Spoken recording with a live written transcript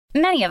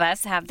Many of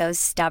us have those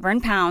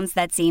stubborn pounds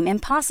that seem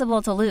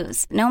impossible to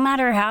lose, no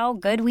matter how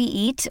good we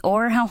eat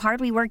or how hard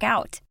we work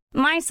out.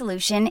 My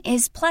solution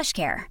is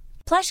PlushCare.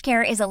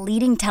 PlushCare is a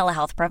leading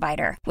telehealth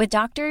provider with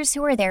doctors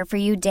who are there for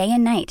you day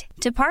and night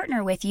to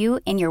partner with you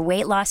in your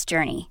weight loss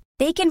journey.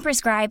 They can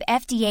prescribe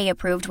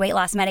FDA-approved weight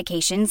loss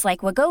medications like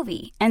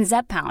Wegovy and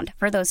Zepbound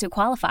for those who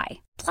qualify.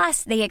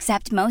 Plus, they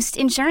accept most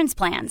insurance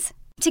plans.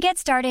 To get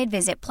started,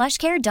 visit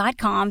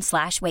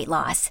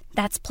plushcare.com/weightloss.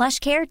 That's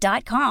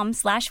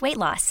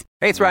plushcare.com/weightloss.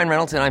 Hey, it's Ryan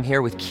Reynolds, and I'm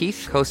here with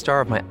Keith,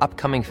 co-star of my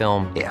upcoming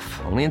film, If,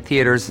 only in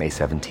theaters May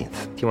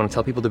 17th. Do you want to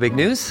tell people the big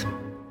news?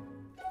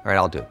 All right,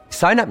 I'll do it.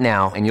 Sign up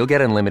now and you'll get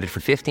unlimited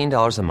for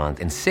 $15 a month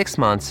and 6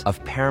 months of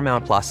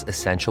Paramount Plus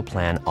Essential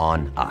Plan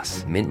on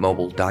us.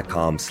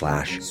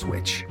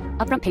 MintMobile.com/switch.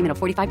 Upfront payment of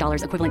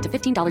 $45 equivalent to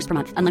 $15 per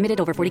month. Unlimited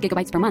over 40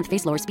 gigabytes per month.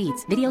 Face lower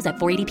speeds. Videos at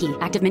 480p.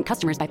 Active Mint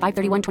customers by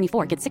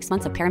 531.24 get 6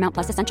 months of Paramount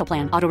Plus Essential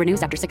Plan. Auto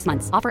renews after 6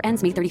 months. Offer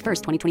ends May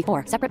 31st,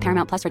 2024. Separate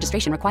Paramount Plus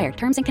registration required.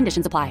 Terms and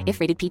conditions apply if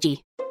rated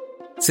PG.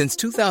 Since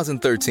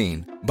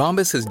 2013,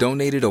 Bombas has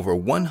donated over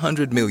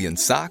 100 million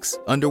socks,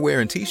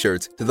 underwear, and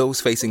T-shirts to those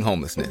facing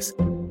homelessness.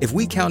 If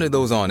we counted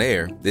those on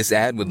air, this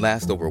ad would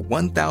last over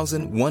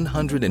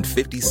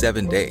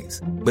 1,157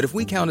 days. But if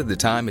we counted the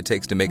time it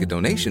takes to make a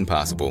donation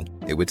possible,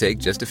 it would take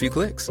just a few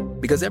clicks.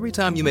 Because every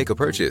time you make a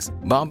purchase,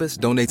 Bombas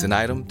donates an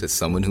item to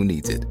someone who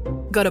needs it.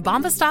 Go to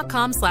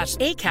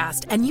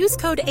bombas.com/ACAST and use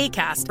code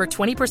ACAST for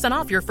 20%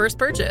 off your first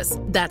purchase.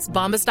 That's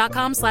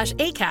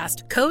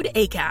bombas.com/ACAST, code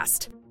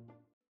ACAST.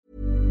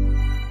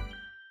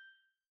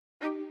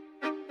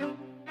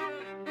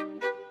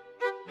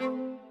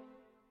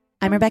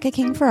 I'm Rebecca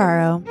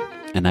King-Ferraro.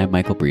 And I'm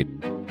Michael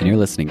Breeden, and you're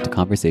listening to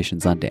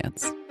Conversations on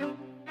Dance.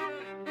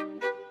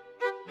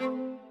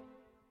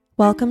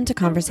 Welcome to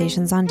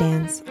Conversations on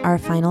Dance, our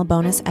final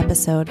bonus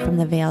episode from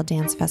the Vail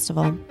Dance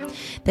Festival.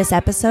 This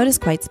episode is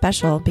quite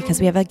special because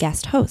we have a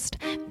guest host,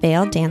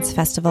 Vail Dance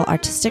Festival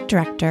Artistic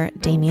Director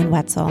Damian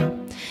Woetzel.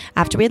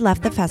 After we had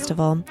left the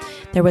festival,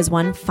 there was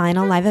one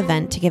final live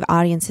event to give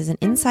audiences an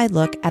inside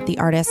look at the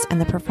artists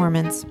and the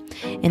performance.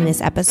 In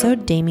this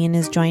episode, Damian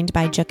is joined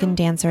by Jukin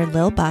dancer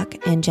Lil Buck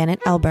and Janet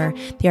Eilber,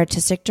 the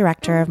artistic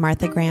director of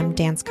Martha Graham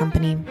Dance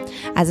Company.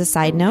 As a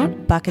side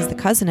note, Buck is the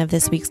cousin of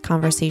this week's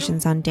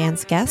Conversations on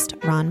Dance guest,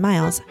 Ron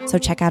Miles, so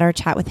check out our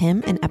chat with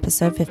him in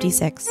episode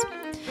 56.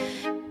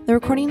 The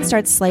recording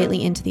starts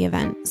slightly into the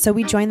event, so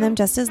we join them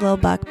just as Lil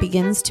Buck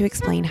begins to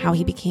explain how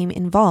he became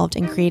involved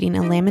in creating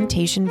a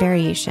lamentation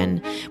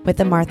variation with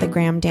the Martha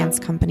Graham Dance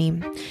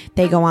Company.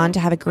 They go on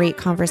to have a great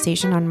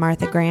conversation on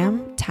Martha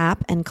Graham,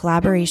 tap, and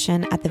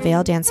collaboration at the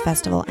Vail Dance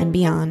Festival and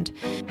beyond.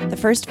 The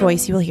first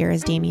voice you will hear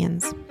is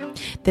Damian's.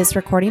 This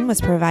recording was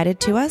provided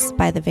to us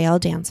by the Vail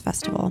Dance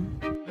Festival.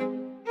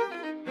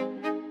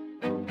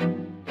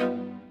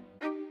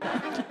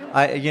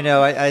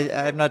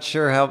 I'm not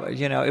sure how,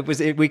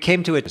 we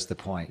came to it as the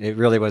point. It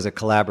really was a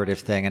collaborative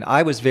thing. And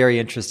I was very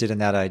interested in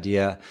that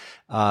idea,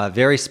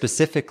 very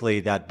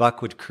specifically that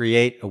Buck would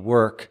create a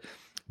work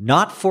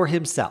not for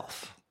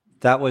himself.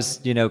 That was,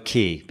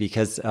 key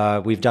because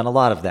we've done a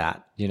lot of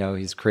that.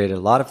 He's created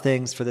a lot of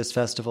things for this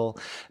festival,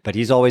 but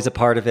he's always a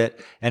part of it.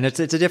 And it's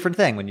a different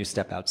thing when you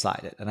step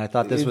outside it. And I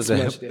thought this was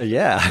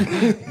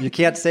you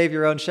can't save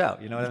your own show.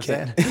 You know what I'm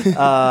saying?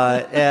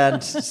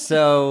 And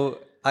so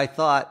I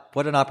thought,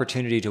 what an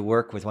opportunity to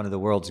work with one of the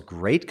world's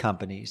great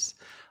companies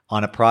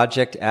on a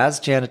project, as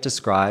Janet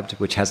described,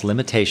 which has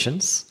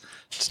limitations.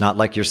 It's not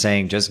like you're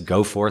saying, just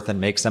go forth and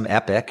make some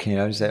epic,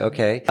 you say,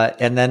 okay.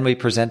 And then we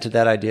presented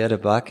that idea to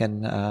Buck,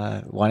 and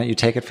why don't you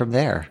take it from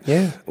there?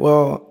 Yeah,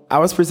 well, I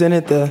was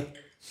presented the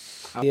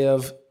idea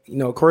of,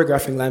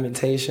 choreographing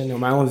lamentation or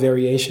my own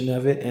variation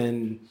of it,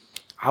 and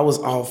I was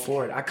all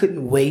for it. I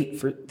couldn't wait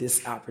for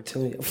this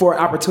opportunity, for an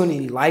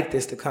opportunity like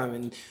this to come.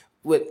 And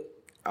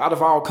out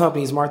of all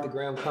companies, Martha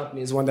Graham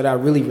Company is one that I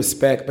really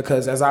respect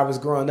because as I was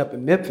growing up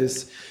in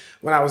Memphis,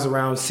 when I was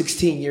around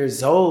 16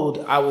 years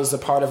old, I was a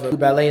part of a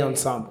ballet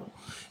ensemble.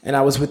 And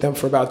I was with them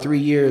for about 3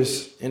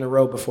 years in a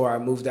row before I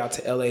moved out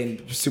to LA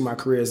and pursued my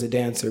career as a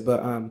dancer.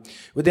 But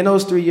within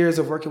those 3 years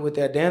of working with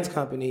that dance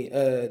company,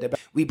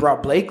 we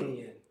brought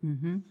Blakely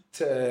in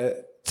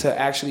to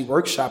actually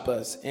workshop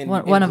us. And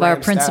one of our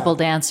principal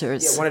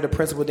dancers. Yeah, one of the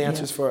principal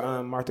dancers for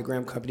Martha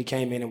Graham Company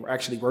came in and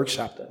actually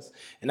workshopped us.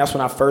 And that's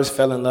when I first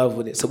fell in love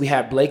with it. So we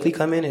had Blakely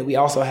come in, and we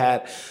also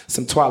had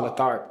some Twyla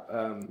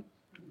Tharp.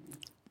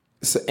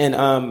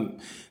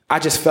 I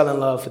just fell in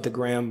love with the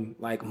Graham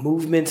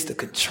movements, the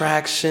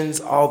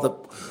contractions, all the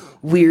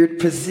weird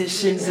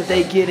positions that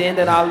they get in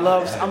that I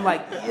love. I'm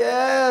like,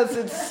 yes,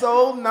 it's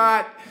so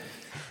not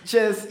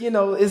just,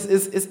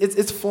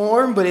 it's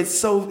form, but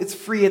it's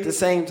free at the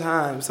same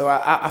time. So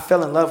I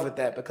fell in love with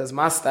that because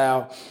my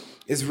style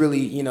is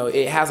really,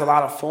 it has a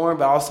lot of form,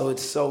 but also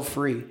it's so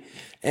free.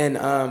 And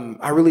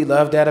I really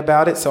love that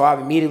about it. So I've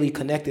immediately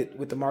connected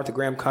with the Martha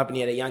Graham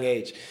Company at a young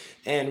age.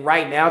 And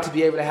right now to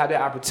be able to have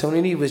that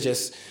opportunity was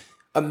just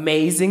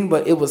amazing,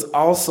 but it was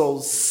also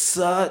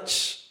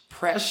such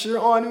pressure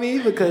on me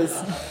because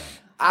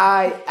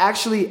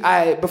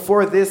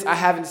Before this, I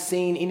haven't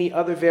seen any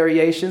other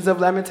variations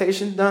of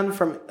lamentation done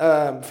from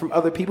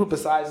other people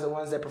besides the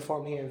ones that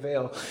performed here in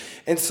Vail.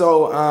 And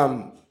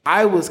so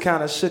I was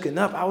kind of shooken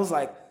up. I was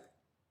like,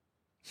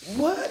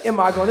 what am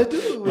I going to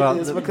do with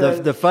this?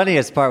 Because the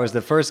funniest part was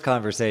the first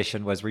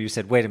conversation was where you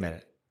said, wait a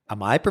minute,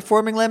 am I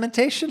performing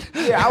lamentation?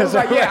 Yeah, I was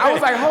like,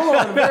 hold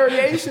on,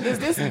 variation, is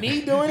this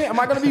me doing it? Am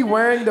I going to be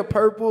wearing the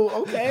purple?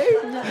 Okay.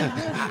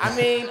 I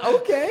mean,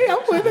 okay, I'm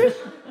with it.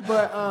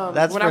 But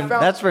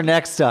that's for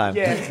next time.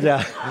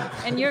 Yeah.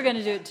 And you're going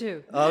to do it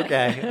too.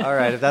 Okay, all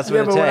right, if that's what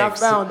it takes. When I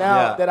found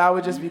out that I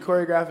would just be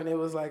choreographing, it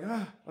was like,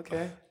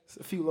 okay, it's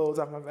a few loads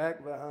off my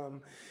back, but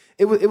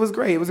it was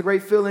great. It was a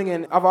great feeling,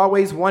 and I've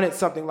always wanted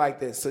something like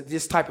this, so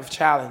this type of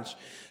challenge.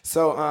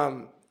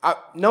 So I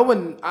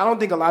don't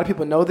think a lot of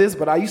people know this,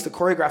 but I used to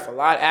choreograph a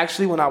lot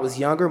actually when I was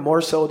younger,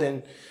 more so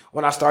than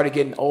when I started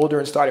getting older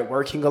and started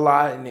working a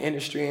lot in the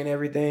industry and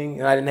everything.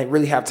 And I didn't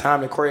really have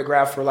time to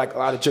choreograph for like a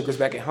lot of jokers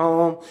back at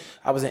home.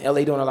 I was in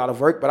LA doing a lot of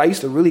work, but I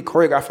used to really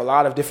choreograph a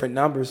lot of different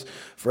numbers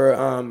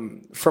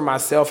for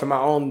myself and my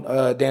own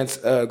dance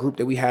group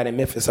that we had in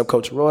Memphis,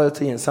 Subculture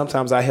Royalty, and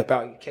sometimes I help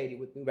out Katie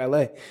with New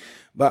Ballet.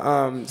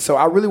 But so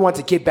I really want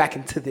to get back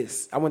into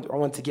this. I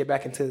want to get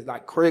back into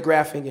like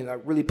choreographing and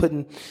like really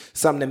putting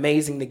something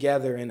amazing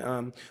together.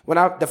 And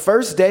the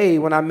first day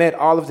when I met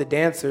all of the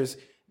dancers,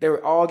 they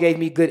all gave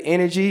me good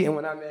energy. And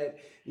when I met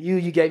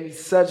you gave me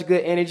such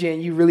good energy,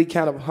 and you really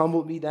kind of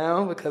humbled me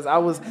down because I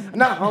was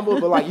not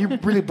humbled, but like you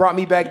really brought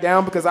me back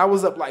down because I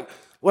was up like,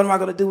 what am I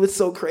gonna do? It's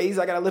so crazy.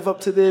 I gotta live up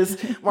to this.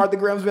 Martha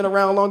Graham's been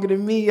around longer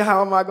than me.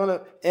 How am I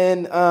gonna?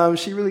 And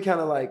she really kind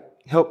of like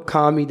helped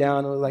calm me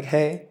down and was like,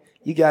 hey,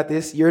 you got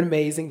this. You're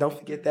amazing. Don't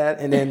forget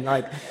that. And then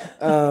like,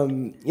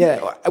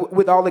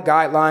 with all the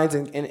guidelines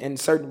and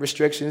certain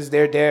restrictions,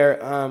 they're there.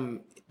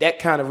 That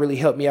kind of really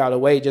helped me out of the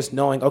way, just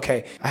knowing,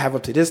 okay, I have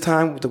up to this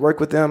time to work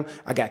with them.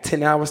 I got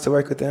 10 hours to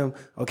work with them.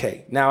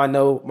 Okay, now I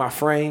know my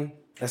frame.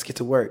 Let's get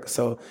to work.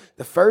 So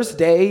the first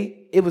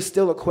day, it was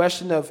still a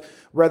question of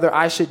whether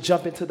I should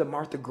jump into the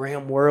Martha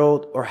Graham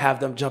world or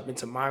have them jump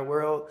into my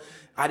world.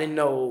 I didn't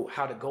know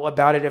how to go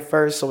about it at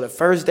first. So the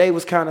first day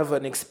was kind of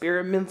an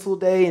experimental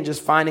day and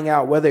just finding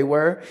out where they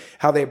were,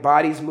 how their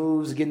bodies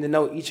moves, getting to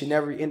know each and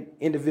every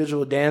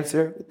individual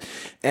dancer.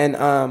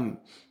 And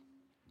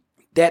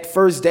that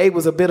first day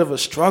was a bit of a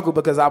struggle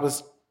because I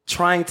was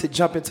trying to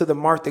jump into the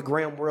Martha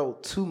Graham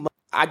world too much.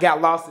 I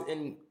got lost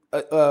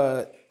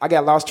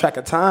track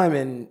of time,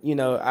 and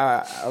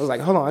I was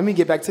like, hold on, let me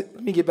get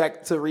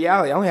back to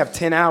reality. I only have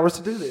 10 hours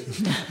to do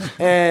this.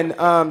 And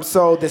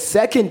so the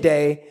second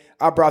day,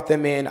 I brought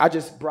them in. I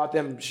just brought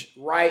them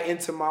right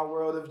into my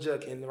world of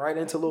juking, right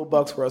into Lil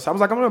Buck's world. So I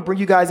was like, I'm going to bring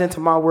you guys into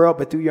my world,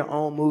 but through your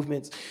own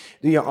movements,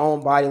 through your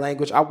own body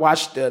language. I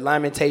watched the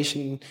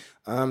lamentation,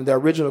 the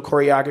original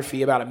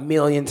choreography about 1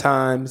 million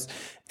times.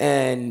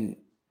 And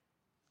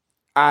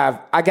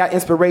I got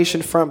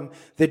inspiration from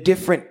the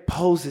different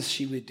poses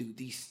she would do,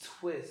 these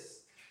twists,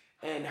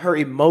 and her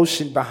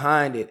emotion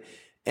behind it.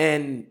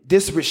 And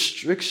this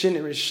restriction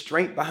and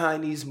restraint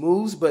behind these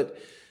moves, but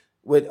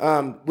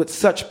with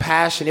such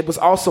passion. It was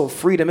also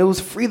freedom. It was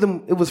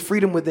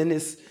freedom within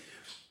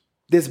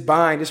this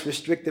bind, this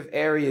restrictive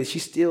area. She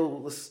still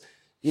was,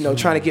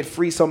 trying to get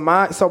free. So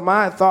my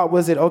thought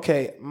was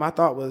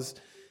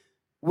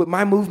with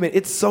my movement,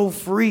 it's so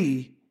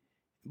free,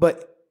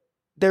 but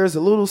there's a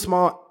little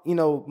small,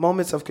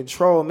 moments of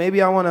control.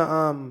 Maybe I want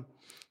to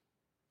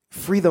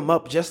free them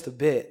up just a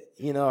bit.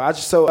 I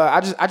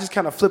just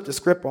kind of flipped the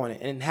script on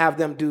it and have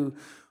them do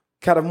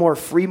kind of more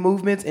free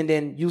movements, and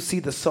then you see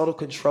the subtle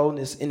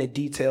controlness in the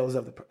details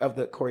of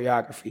the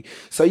choreography.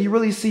 So you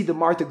really see the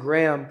Martha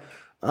Graham,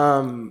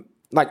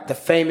 like the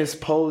famous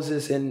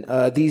poses and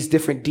these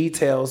different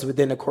details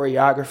within the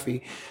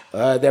choreography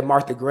that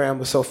Martha Graham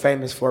was so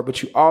famous for.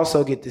 But you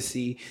also get to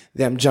see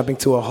them jumping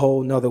to a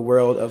whole nother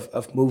world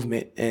of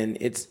movement, and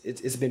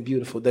it's been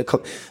beautiful.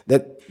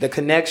 The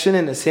connection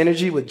and the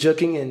synergy with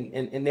juking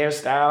and their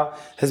style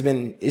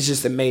it's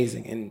just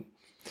amazing. And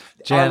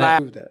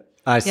Janet,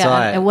 I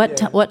saw it. And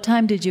what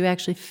time did you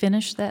actually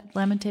finish that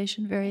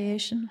lamentation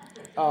variation?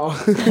 Oh.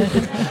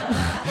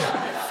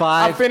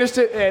 I finished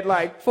it at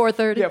like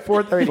 4:30. Yeah,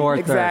 4:30.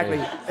 Exactly.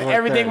 4:30.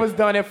 Everything was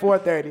done at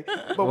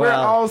 4:30. But we're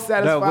all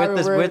satisfied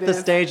with the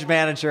stage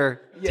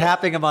manager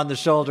tapping him on the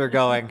shoulder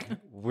going,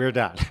 we're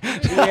done.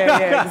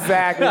 Yeah,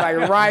 exactly.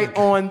 Like right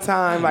on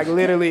time. Like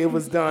literally it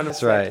was done.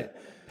 That's right.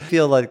 I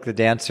feel like the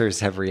dancers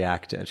have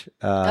reacted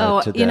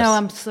to this.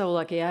 I'm so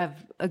lucky. I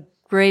have a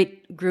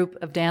great group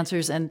of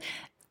dancers, and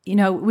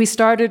we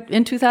started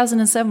in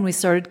 2007. We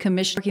started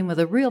working with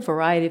a real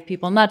variety of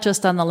people, not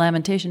just on the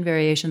lamentation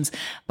variations,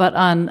 but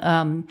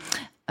on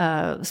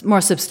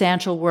more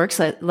substantial works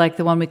like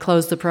the one we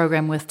closed the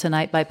program with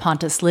tonight by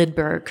Pontus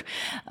Lidberg.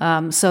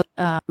 So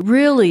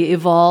really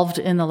evolved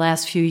in the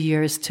last few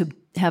years to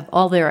have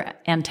all their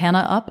antenna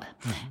up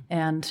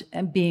and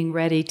being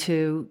ready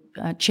to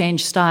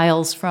change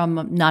styles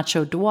from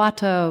Nacho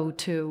Duato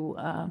to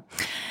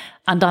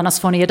Andanas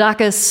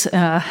Phoniadakis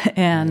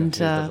and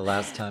the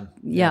last time.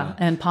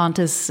 And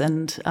Pontus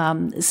and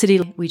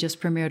City we just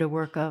premiered a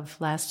work of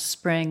last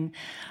spring,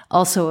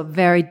 also a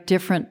very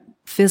different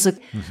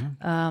physical.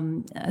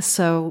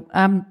 So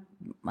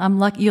I'm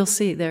lucky.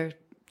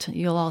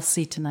 You'll all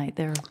see tonight.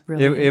 They're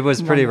really. It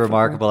was pretty wonderful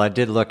remarkable. I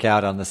did look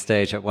out on the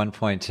stage at one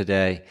point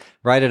today,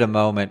 right at a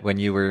moment when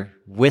you were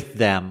with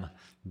them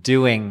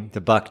doing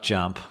the buck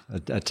jump.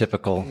 A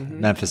typical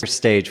Memphis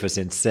stage was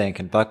in sync,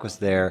 and Buck was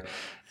there.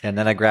 And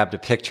then I grabbed a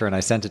picture and I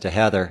sent it to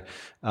Heather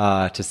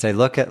to say,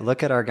 "Look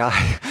at our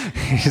guy.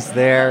 He's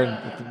there."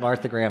 And the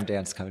Martha Graham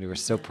Dance Company. We're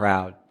so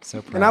proud,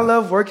 so proud. And I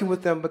love working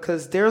with them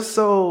because they're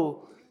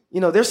so.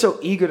 They're so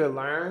eager to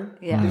learn.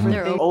 Yeah,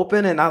 they're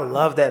open, and I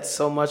love that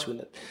so much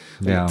with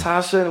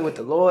Natasha and with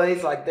the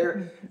Lloyds. Like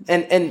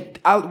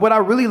what I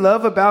really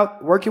love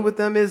about working with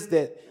them is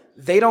that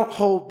they don't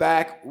hold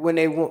back when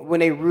they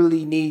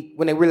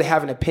really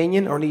have an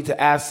opinion or need to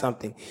ask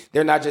something.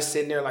 They're not just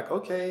sitting there like,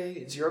 okay,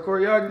 it's your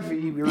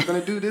choreography. We were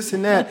going to do this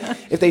and that.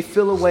 If they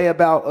feel a way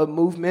about a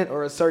movement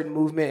or a certain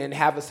movement and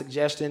have a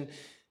suggestion,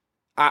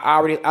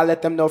 I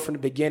let them know from the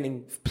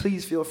beginning.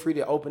 Please feel free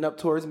to open up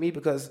towards me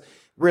because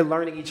we're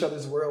learning each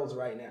other's worlds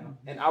right now.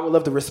 And I would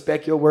love to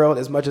respect your world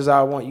as much as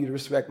I want you to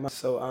respect mine.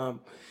 So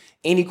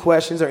any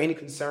questions or any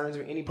concerns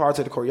or any parts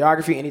of the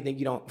choreography, anything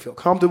you don't feel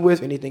comfortable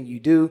with, anything you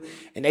do,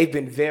 and they've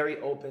been very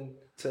open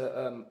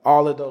to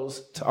all of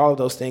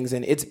those things,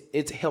 and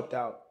it's helped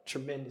out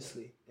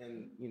tremendously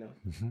in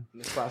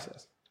this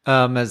process.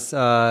 As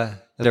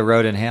they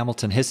wrote in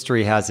Hamilton,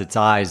 history has its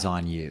eyes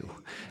on you.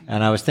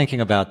 And I was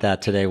thinking about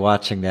that today,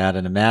 watching that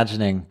and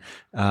imagining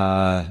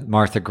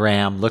Martha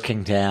Graham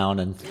looking down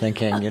and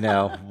thinking,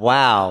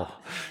 wow,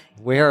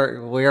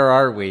 where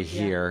are we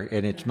here?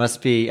 And it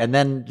must be, and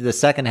then the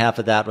second half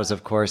of that was,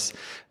 of course,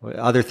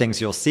 other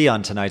things you'll see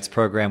on tonight's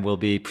program will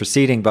be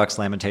preceding Buck's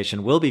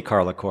Lamentation will be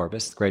Carla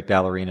Corbis, the great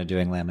ballerina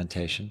doing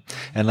Lamentation.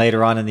 And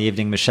later on in the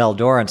evening, Michelle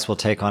Dorrance will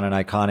take on an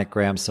iconic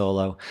Graham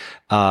solo,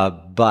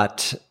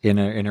 but in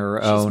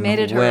her own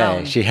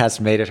way. She has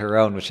made it her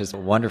own, which is a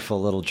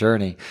wonderful little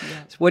journey.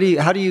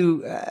 Yeah. How do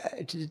you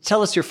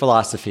tell us your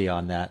philosophy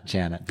on that,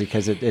 Janet?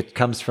 Because it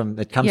comes from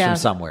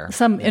somewhere.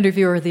 Some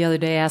interviewer the other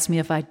day asked me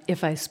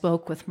if I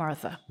spoke with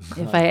Martha,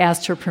 if I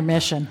asked her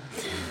permission.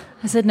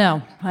 I said,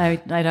 no, I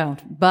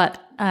don't. But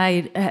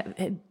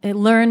I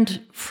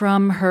learned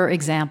from her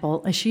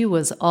example. She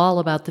was all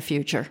about the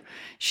future.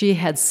 She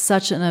had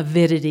such an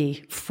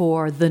avidity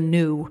for the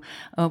new,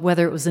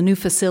 whether it was a new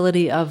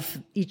facility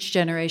of each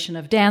generation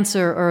of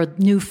dancer or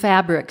new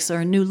fabrics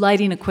or new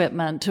lighting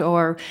equipment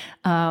or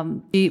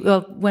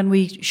when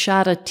we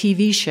shot a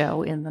TV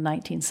show in the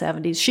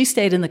 1970s, she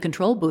stayed in the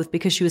control booth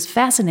because she was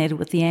fascinated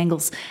with the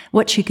angles,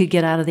 what she could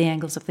get out of the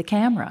angles of the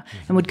camera,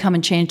 and would come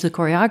and change the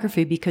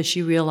choreography because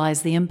she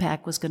realized the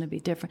impact was going to be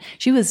different.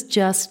 She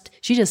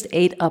just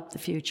ate up the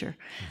future.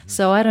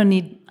 So I don't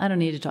need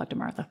to talk to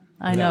Martha.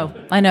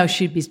 I know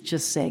she'd be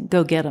just saying,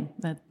 go get him.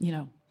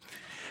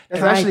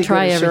 It's actually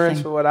good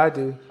insurance for what I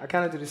do. I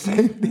kind of do the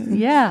same thing.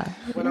 Yeah.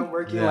 When I'm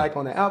working like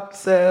on the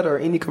outset or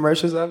any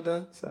commercials I've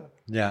done. So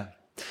yeah.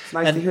 It's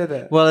nice to hear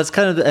that. Well, it's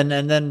kind of,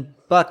 and then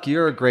Buck,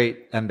 you're a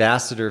great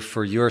ambassador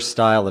for your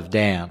style of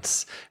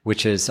dance,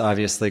 which is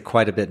obviously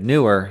quite a bit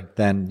newer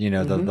than,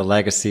 the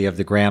legacy of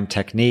the Graham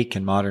technique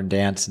and modern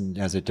dance and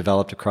as it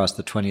developed across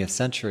the 20th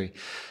century.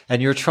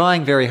 And you're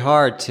trying very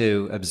hard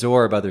to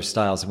absorb other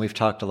styles. And we've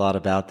talked a lot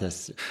about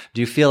this.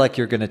 Do you feel like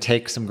you're going to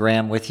take some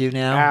Graham with you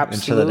now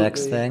Absolutely. into the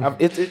next thing?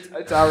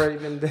 It's already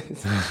been done.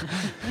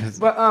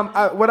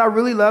 But what I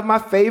really love, my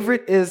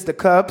favorite is the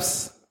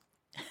cups.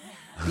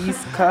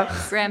 These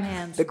cups. Graham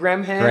hands. The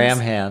Graham hands. Graham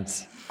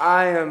hands.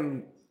 I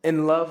am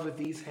in love with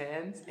these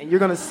hands. And you're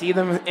going to see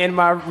them in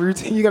my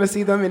routine. You're going to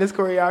see them in this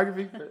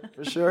choreography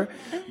for sure.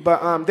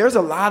 But there's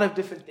a lot of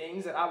different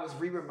things that I was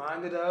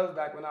reminded of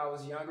back when I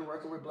was younger,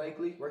 working with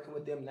Blakely, working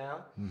with them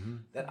now,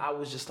 that I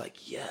was just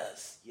like,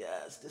 yes,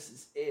 this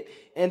is it.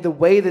 And the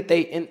way that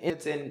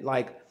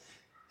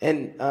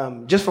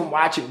just from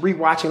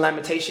rewatching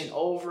Lamentation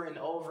over and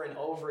over and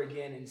over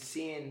again and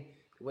seeing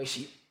the way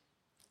she...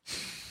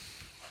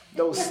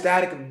 those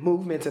static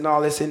movements and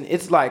all this, and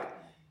it's like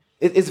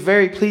it's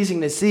very pleasing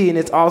to see, and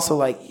it's also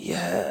like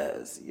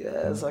yes,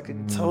 I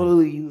could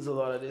totally use a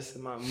lot of this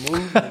in my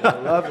movement. I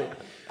love it,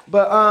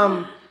 but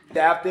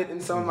adapt it in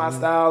some of my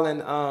style,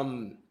 and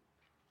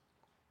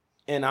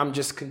I'm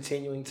just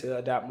continuing to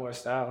adapt more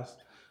styles.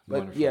 But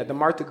Wonderful. Yeah, the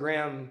Martha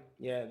Graham,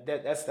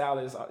 that style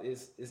is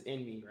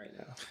in me right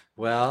now.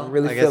 Well,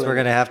 really I guess we're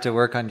going to have to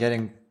work on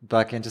getting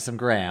Buck into some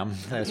Graham.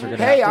 As we're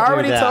gonna Hey, have to I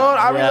already do that. told.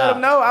 I already let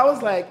him know. I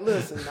was like,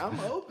 listen, I'm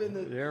open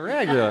to. You're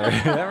regular.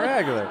 You're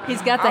regular.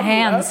 He's got the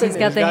hands. He's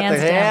got the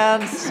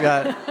hands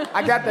down.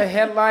 I got the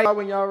headlight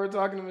when y'all were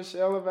talking to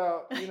Michelle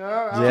about,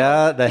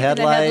 Yeah, the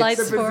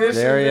headlights. the positions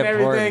very and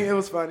everything. important. It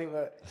was funny,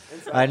 but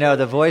I know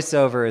the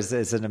voiceover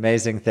is an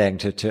amazing thing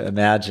to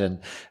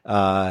imagine.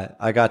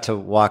 I got to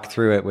walk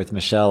through it with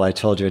Michelle, I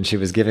told you, and she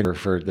was giving her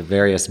for the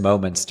various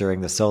moments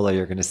during the solo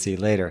you're going to see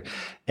later.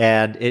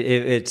 And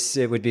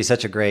it would be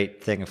such a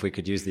great thing if we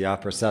could use the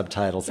opera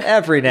subtitles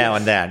every now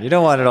and then. You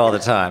don't want it all the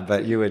time,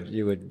 but you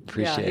would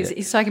appreciate it.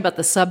 He's talking about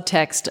the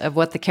subtext of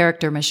what the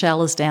character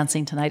Michelle is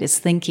dancing tonight is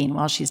thinking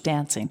while she's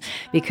dancing,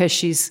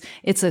 because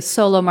it's a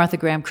solo Martha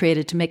Graham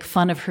created to make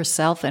fun of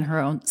herself and her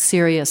own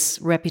serious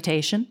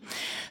reputation.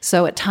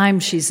 So at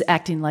times she's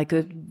acting like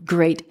a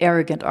great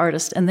arrogant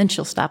artist, and then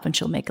she'll stop and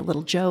she'll make a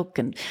little joke.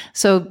 And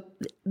so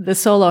the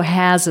solo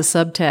has a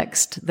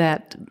subtext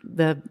that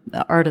the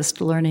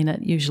artist learning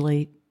it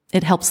usually,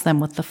 it helps them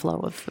with the flow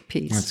of the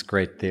piece. It's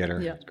great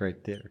theater. Yeah. It's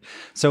great theater.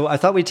 So I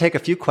thought we'd take a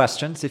few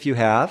questions if you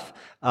have,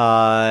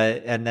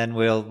 and then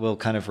we'll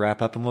kind of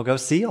wrap up and we'll go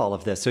see all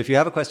of this. So if you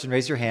have a question,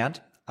 raise your hand,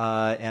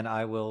 and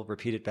I will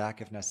repeat it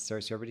back if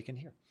necessary so everybody can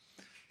hear.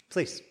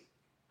 Please.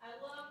 I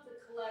love the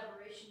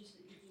collaborations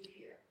that you do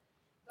here,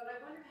 but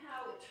I wonder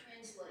how it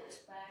translates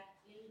back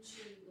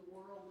into the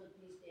world of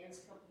these dance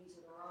companies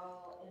that are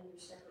all in their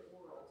separate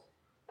world.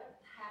 What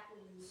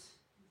happens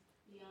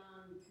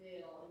beyond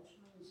Vail in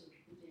terms of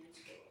the dance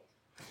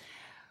world?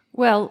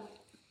 Well,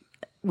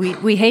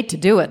 we hate to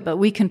do it, but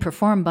we can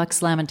perform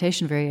Buck's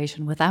Lamentation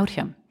Variation without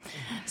him.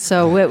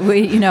 So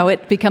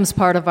it becomes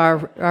part of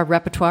our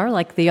repertoire,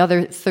 like the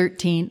other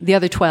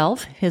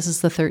 12. His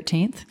is the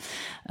 13th,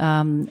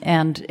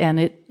 and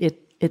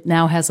it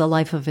now has a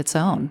life of its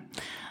own.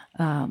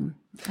 I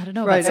don't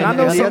know. Right, about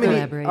and I know some so other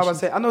many.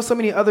 collaborations. I know so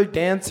many other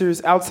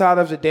dancers outside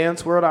of the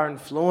dance world are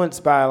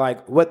influenced by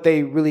like what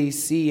they really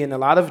see, and a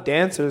lot of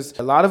dancers,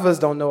 a lot of us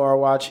don't know are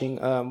watching.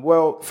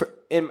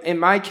 In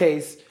my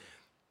case,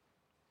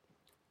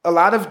 a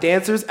lot of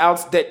dancers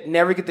out that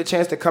never get the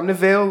chance to come to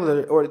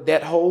Vail, or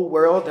that whole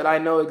world that I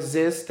know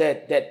exists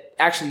that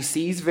actually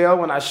sees Vail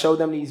when I show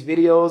them these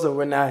videos, or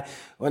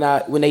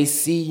when they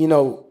see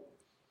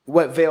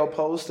what Vail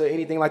posts or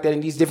anything like that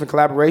in these different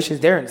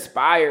collaborations, they're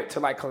inspired to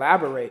like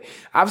collaborate.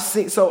 I've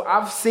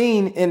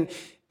seen, and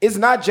it's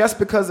not just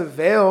because of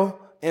Vail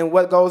and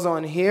what goes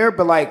on here,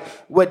 but like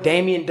what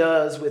Damian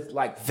does with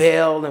like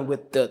Vail and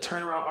with the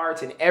turnaround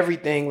arts and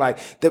everything, like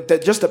with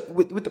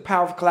the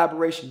power of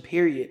collaboration,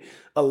 period.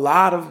 A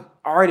lot of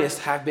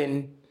artists have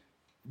been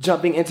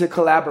jumping into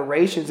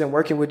collaborations and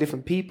working with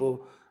different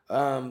people,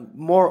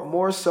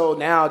 more so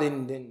now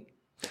than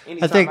any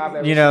time I think, I've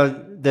ever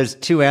seen. there's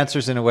two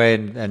answers in a way,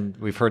 and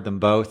we've heard them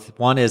both.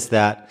 One is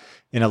that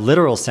in a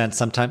literal sense,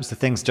 sometimes the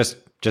things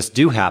just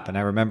do happen.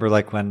 I remember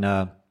like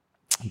when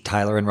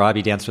Tyler and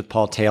Robbie danced with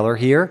Paul Taylor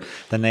here.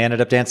 Then they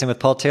ended up dancing with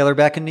Paul Taylor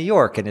back in New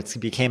York, and it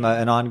became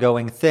an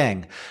ongoing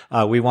thing.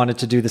 We wanted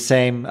to do the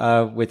same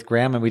with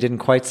Graham, and we didn't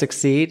quite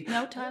succeed.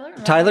 No, Tyler?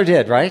 Tyler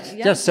did, right?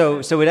 Yeah. So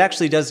it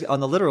actually does on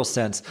the literal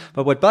sense.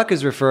 But what Buck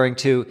is referring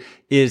to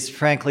is,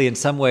 frankly, in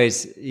some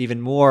ways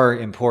even more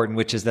important,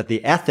 which is that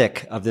the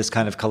ethic of this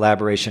kind of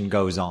collaboration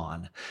goes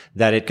on.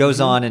 That it goes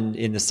on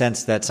in the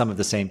sense that some of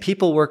the same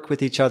people work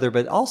with each other,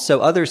 but also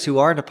others who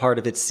aren't a part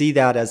of it see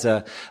that as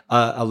a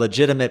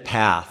legitimate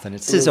path. And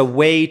this is a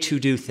way to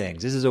do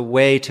things. This is a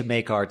way to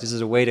make art. This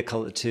is a way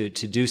to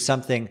do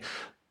something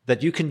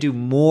that you can do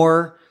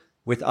more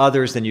with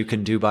others than you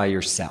can do by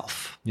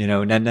yourself.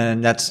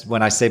 And that's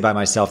when I say by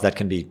myself, that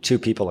can be two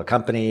people, a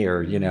company,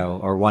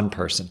 or one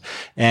person.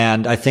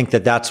 And I think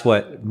that that's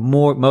what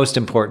most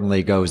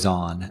importantly goes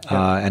on.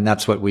 And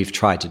that's what we've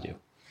tried to do. Isn't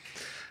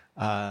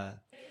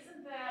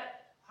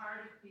that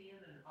part of being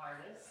an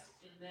artist,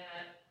 in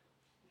that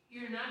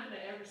you're not going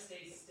to ever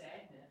stay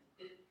stagnant?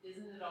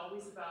 Isn't it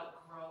always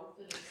about growth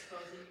and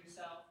exposing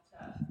yourself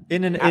to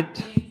things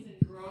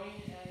and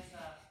growing as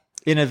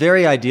a... In a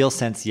very ideal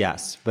sense,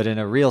 yes, but in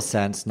a real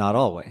sense, not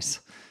always.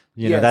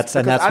 Yes,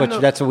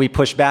 That's what we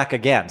push back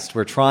against.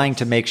 We're trying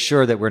to make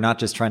sure that we're not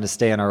just trying to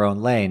stay in our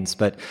own lanes,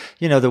 but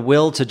the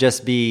will to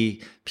just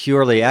be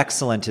purely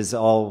excellent is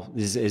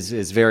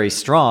very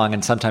strong,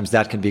 and sometimes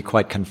that can be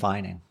quite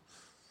confining.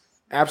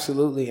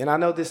 Absolutely, and I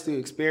know this through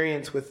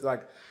experience with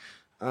like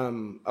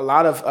a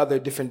lot of other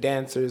different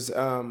dancers.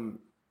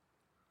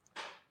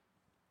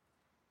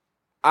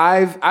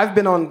 I've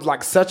been on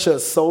like such a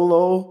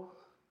solo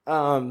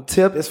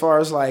tip as far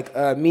as like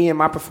me and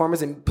my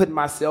performance and putting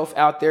myself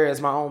out there as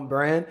my own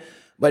brand.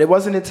 But it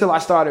wasn't until I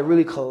started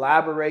really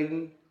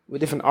collaborating with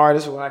different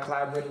artists, or when I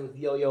collaborated with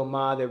Yo-Yo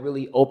Ma, that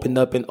really opened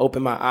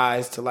my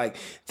eyes to like,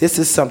 this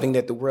is something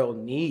that the world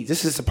needs.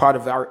 This is a part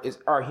of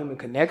our human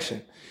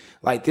connection.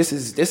 Like this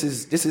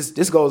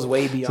goes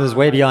way beyond. So it's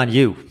way beyond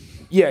you.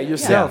 Yeah,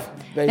 yourself.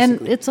 Yeah. Basically.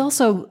 And it's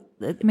also,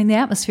 the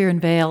atmosphere in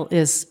Vail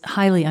is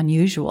highly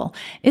unusual.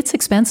 It's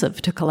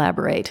expensive to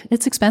collaborate.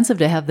 It's expensive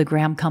to have the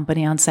Graham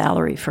Company on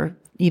salary for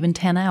even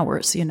 10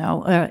 hours,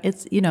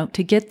 It's,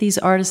 to get these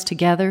artists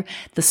together,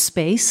 the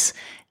space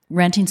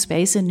renting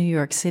space in New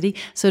York City.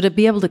 So to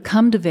be able to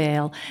come to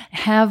Vail,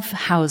 have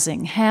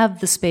housing, have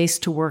the space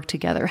to work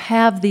together,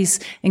 have these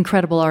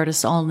incredible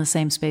artists all in the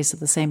same space at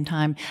the same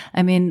time.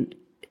 I mean,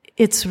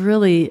 it's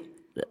really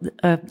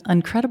an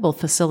incredible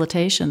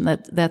facilitation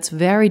that's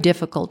very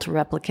difficult to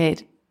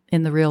replicate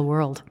in the real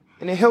world.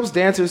 And it helps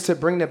dancers to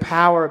bring the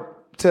power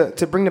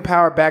to bring the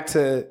power back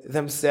to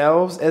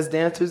themselves as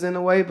dancers in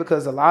a way,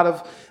 because a lot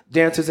of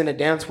dancers in the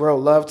dance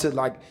world love to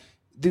like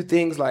do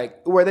things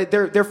like where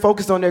they're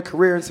focused on their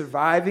career and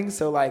surviving.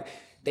 So like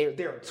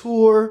they're on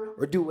tour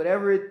or do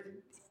whatever it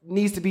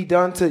needs to be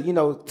done to, you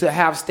know, to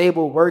have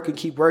stable work and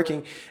keep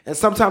working. And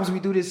sometimes we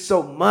do this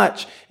so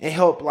much and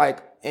help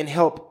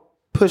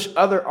push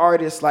other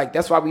artists. Like,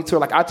 that's why we tour.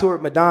 Like, I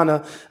toured with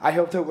Madonna. I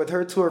helped her with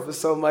her tour for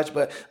so much,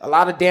 but a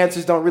lot of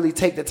dancers don't really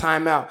take the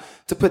time out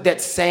to put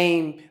that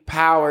same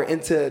power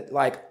into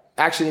like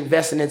actually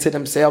investing into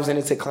themselves and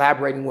into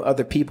collaborating with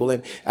other people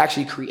and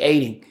actually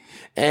creating.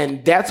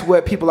 And that's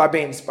what people are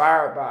being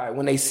inspired by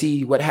when they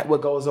see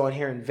what goes on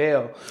here in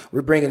Vail.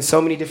 We're bringing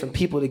so many different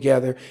people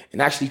together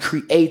and actually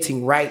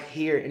creating right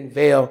here in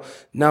Vail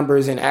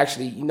numbers and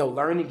actually, you know,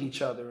 learning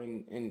each other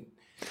and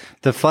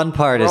the fun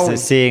part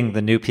is seeing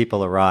the new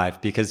people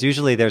arrive, because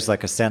usually there's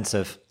like a sense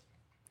of,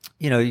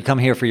 you know, you come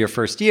here for your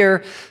first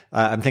year.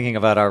 I'm thinking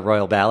about our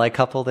Royal Ballet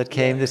couple that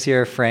came this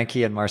year,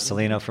 Frankie and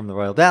Marcelino from the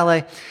Royal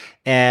Ballet.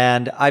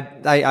 And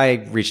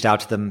I reached out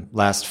to them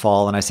last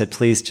fall and I said,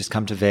 please just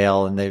come to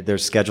Vail. And their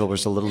schedule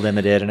was a little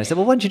limited. And I said,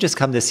 well, why don't you just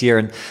come this year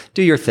and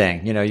do your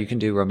thing? You know, you can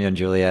do Romeo and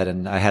Juliet.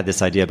 And I had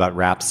this idea about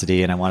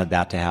Rhapsody and I wanted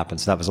that to happen.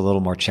 So that was a little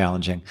more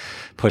challenging,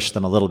 pushed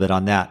them a little bit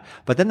on that.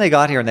 But then they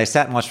got here and they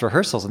sat and watched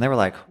rehearsals and they were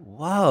like,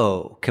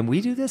 whoa, can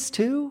we do this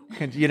too?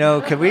 Can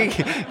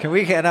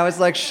we? And I was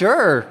like,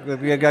 sure, we're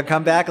going to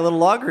come back a little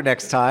longer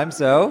next time.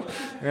 So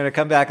we're going to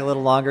come back a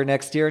little longer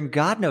next year and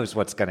God knows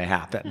what's going to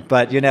happen.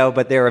 But, you know,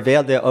 but they're available.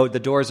 The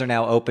doors are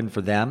now open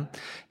for them,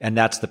 and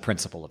that's the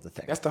principle of the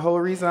thing. That's the whole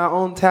reason I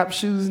own tap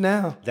shoes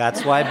now.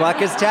 That's why Buck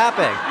is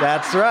tapping.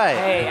 That's right.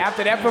 Hey,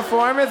 after that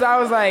performance, I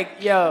was like,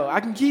 yo, I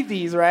can keep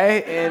these,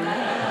 right? And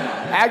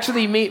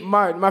actually meet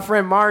Martin, my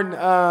friend Martin,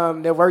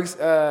 that works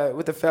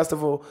with the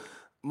festival.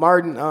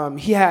 Martin,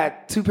 he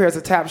had 2 pairs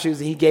of tap shoes,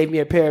 and he gave me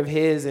a pair of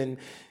his, and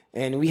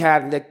we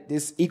had like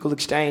this equal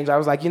exchange. I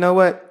was like, you know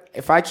what?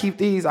 If I keep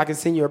these, I can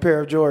send you a pair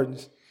of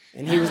Jordans.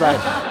 And he was like...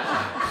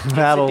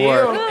 That'll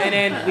work. And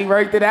then we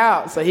worked it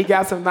out. So he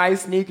got some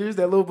nice sneakers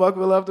that little Buck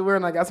would love to wear,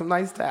 and I got some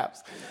nice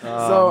taps.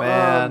 Oh,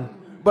 man.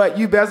 But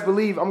you best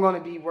believe I'm going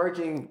to be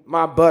working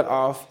my butt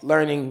off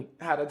learning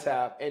how to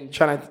tap and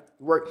trying to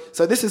work.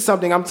 So this is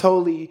something I'm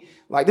totally,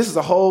 like, this is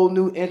a whole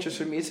new interest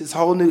for me. It's this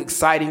whole new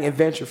exciting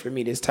adventure for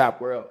me, this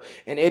tap world.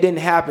 And it didn't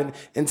happen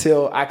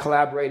until I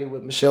collaborated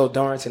with Michelle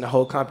Dorrance and the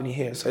whole company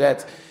here. So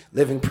that's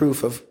living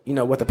proof of, you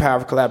know, what the power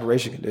of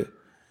collaboration can do.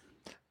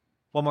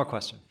 One more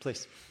question,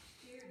 please.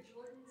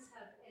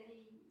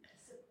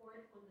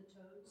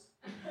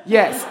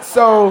 Yes.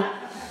 So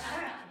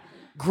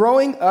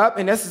growing up,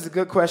 and this is a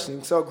good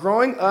question. So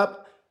growing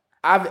up,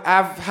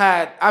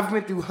 I've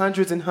been through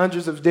hundreds and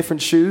hundreds of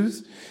different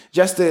shoes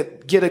just to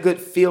get a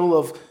good feel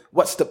of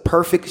what's the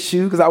perfect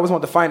shoe, because I always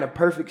want to find a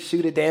perfect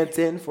shoe to dance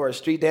in for a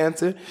street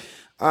dancer,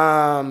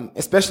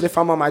 especially if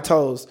I'm on my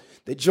toes.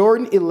 The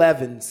Jordan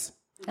 11s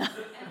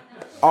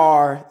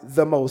are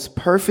the most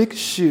perfect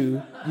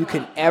shoe you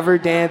can ever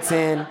dance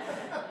in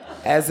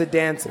as a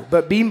dancer.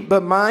 But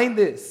mind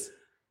this.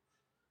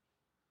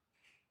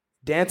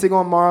 Dancing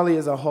on Marley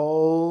is a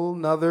whole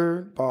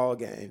nother ball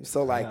game.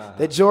 So like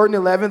the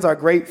Jordan 11s are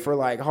great for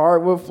like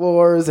hardwood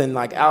floors and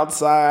like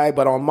outside,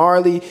 but on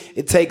Marley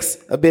it takes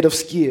a bit of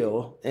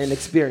skill and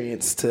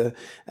experience to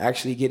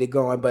actually get it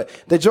going. But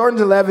the Jordan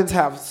 11s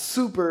have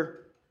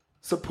super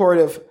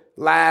supportive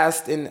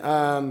last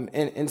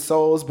and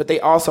soles, but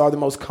they also are the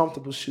most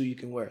comfortable shoe you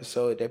can wear.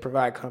 So they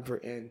provide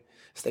comfort and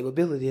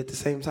stability at the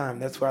same time.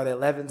 That's why the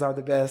 11s are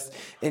the best.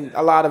 And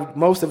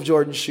most of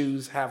Jordan's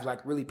shoes have like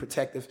really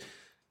protective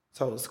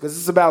toes, because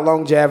it's about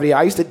longevity.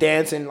 I used to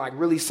dance in like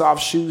really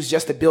soft shoes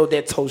just to build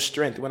that toe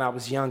strength when I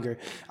was younger.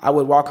 I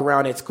would walk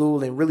around at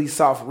school in really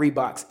soft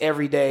Reeboks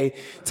every day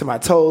till my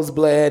toes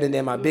bled, and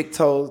then my big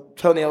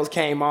toenails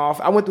came off.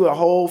 I went through a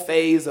whole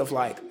phase of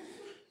like,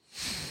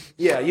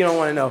 yeah, you don't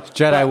want to know.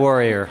 Jedi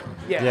warrior.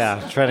 Yes.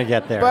 Yeah, trying to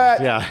get there.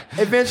 But yeah.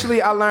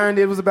 Eventually I learned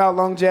it was about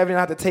longevity and I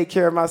had to take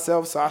care of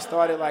myself, so I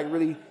started like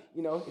really,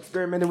 you know,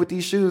 experimenting with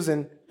these shoes.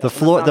 And the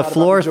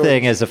floor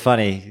thing is a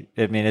funny,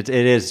 I mean, it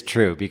is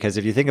true, because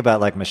if you think about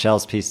like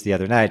Michelle's piece the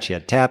other night, she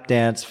had tap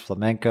dance,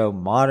 flamenco,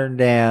 modern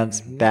dance,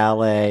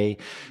 ballet,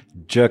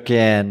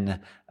 jukin.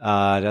 Did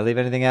I leave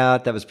anything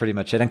out? That was pretty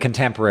much it. And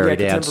contemporary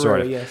dance,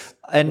 sort of. Yes.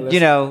 And, you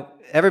know,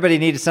 everybody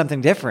needed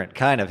something different,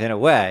 kind of, in a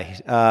way.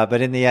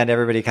 But in the end,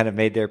 everybody kind of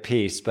made their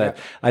piece. But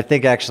I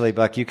think actually,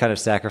 Buck, you kind of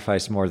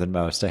sacrificed more than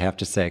most, I have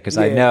to say, because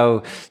I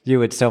know you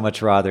would so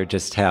much rather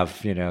just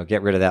have, you know,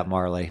 get rid of that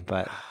Marley.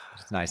 But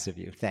it's nice of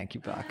you. Thank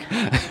you, Buck.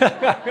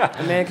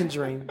 A man can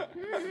dream.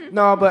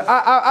 No, but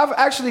I've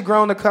actually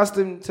grown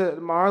accustomed to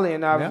Marley,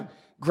 and I've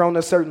grown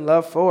a certain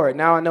love for it.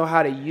 Now I know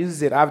how to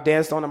use it. I've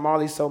danced on a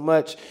Marley so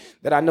much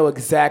that I know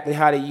exactly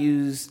how to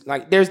use,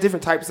 like, there's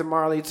different types of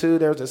Marley too.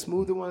 There's the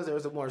smoother ones,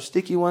 there's the more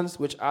sticky ones,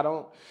 which I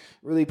don't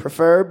really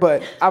prefer,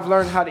 but I've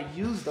learned how to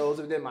use those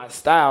within my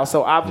style.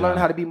 So I've learned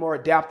how to be more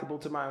adaptable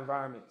to my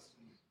environments.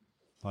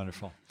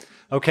 Wonderful.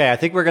 Okay, I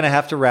think we're going to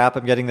have to wrap.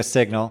 I'm getting the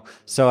signal.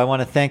 So I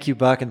want to thank you,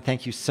 Buck, and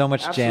thank you so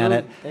much,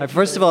 Absolutely. Janet.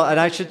 First of all, and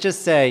I should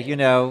just say,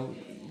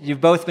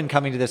 you've both been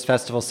coming to this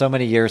festival so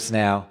many years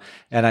now,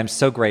 and I'm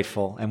so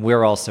grateful, and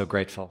we're all so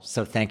grateful.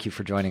 So thank you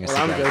for joining us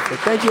again. I'm grateful.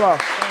 Thank you all.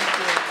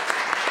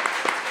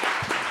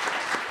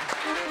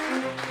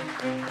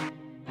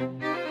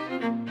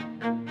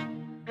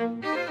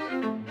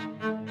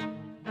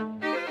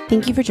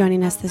 Thank you for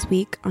joining us this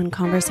week on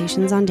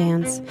Conversations on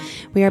Dance.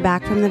 We are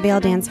back from the Vail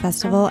Dance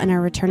Festival and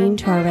are returning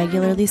to our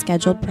regularly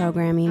scheduled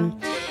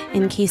programming.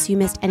 In case you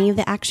missed any of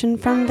the action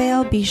from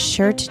Vail, be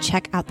sure to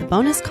check out the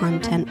bonus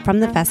content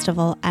from the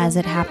festival as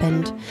it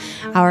happened.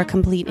 Our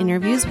complete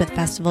interviews with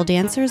festival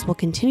dancers will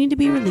continue to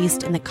be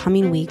released in the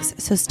coming weeks,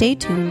 so stay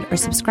tuned or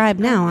subscribe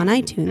now on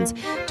iTunes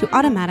to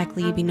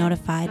automatically be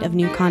notified of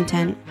new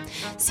content.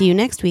 See you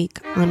next week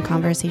on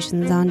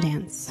Conversations on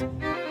Dance.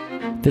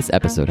 This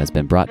episode has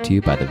been brought to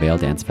you by the Vail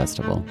Dance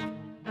Festival.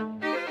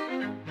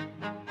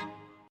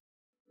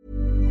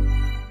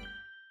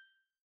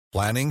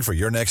 Planning for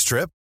your next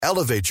trip?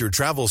 Elevate your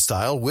travel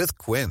style with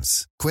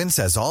Quince. Quince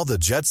has all the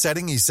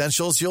jet-setting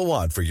essentials you'll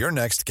want for your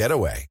next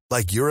getaway,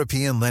 like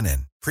European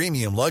linen,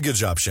 premium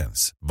luggage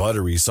options,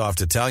 buttery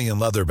soft Italian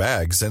leather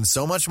bags, and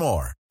so much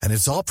more. And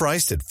it's all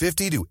priced at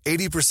 50 to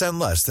 80%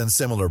 less than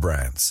similar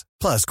brands.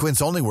 Plus,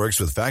 Quince only works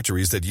with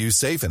factories that use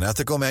safe and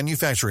ethical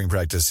manufacturing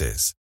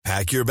practices.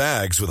 Pack your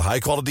bags with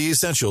high-quality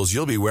essentials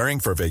you'll be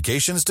wearing for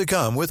vacations to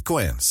come with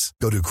Quince.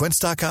 Go to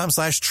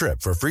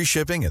quince.com/trip for free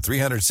shipping and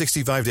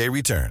 365-day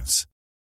returns.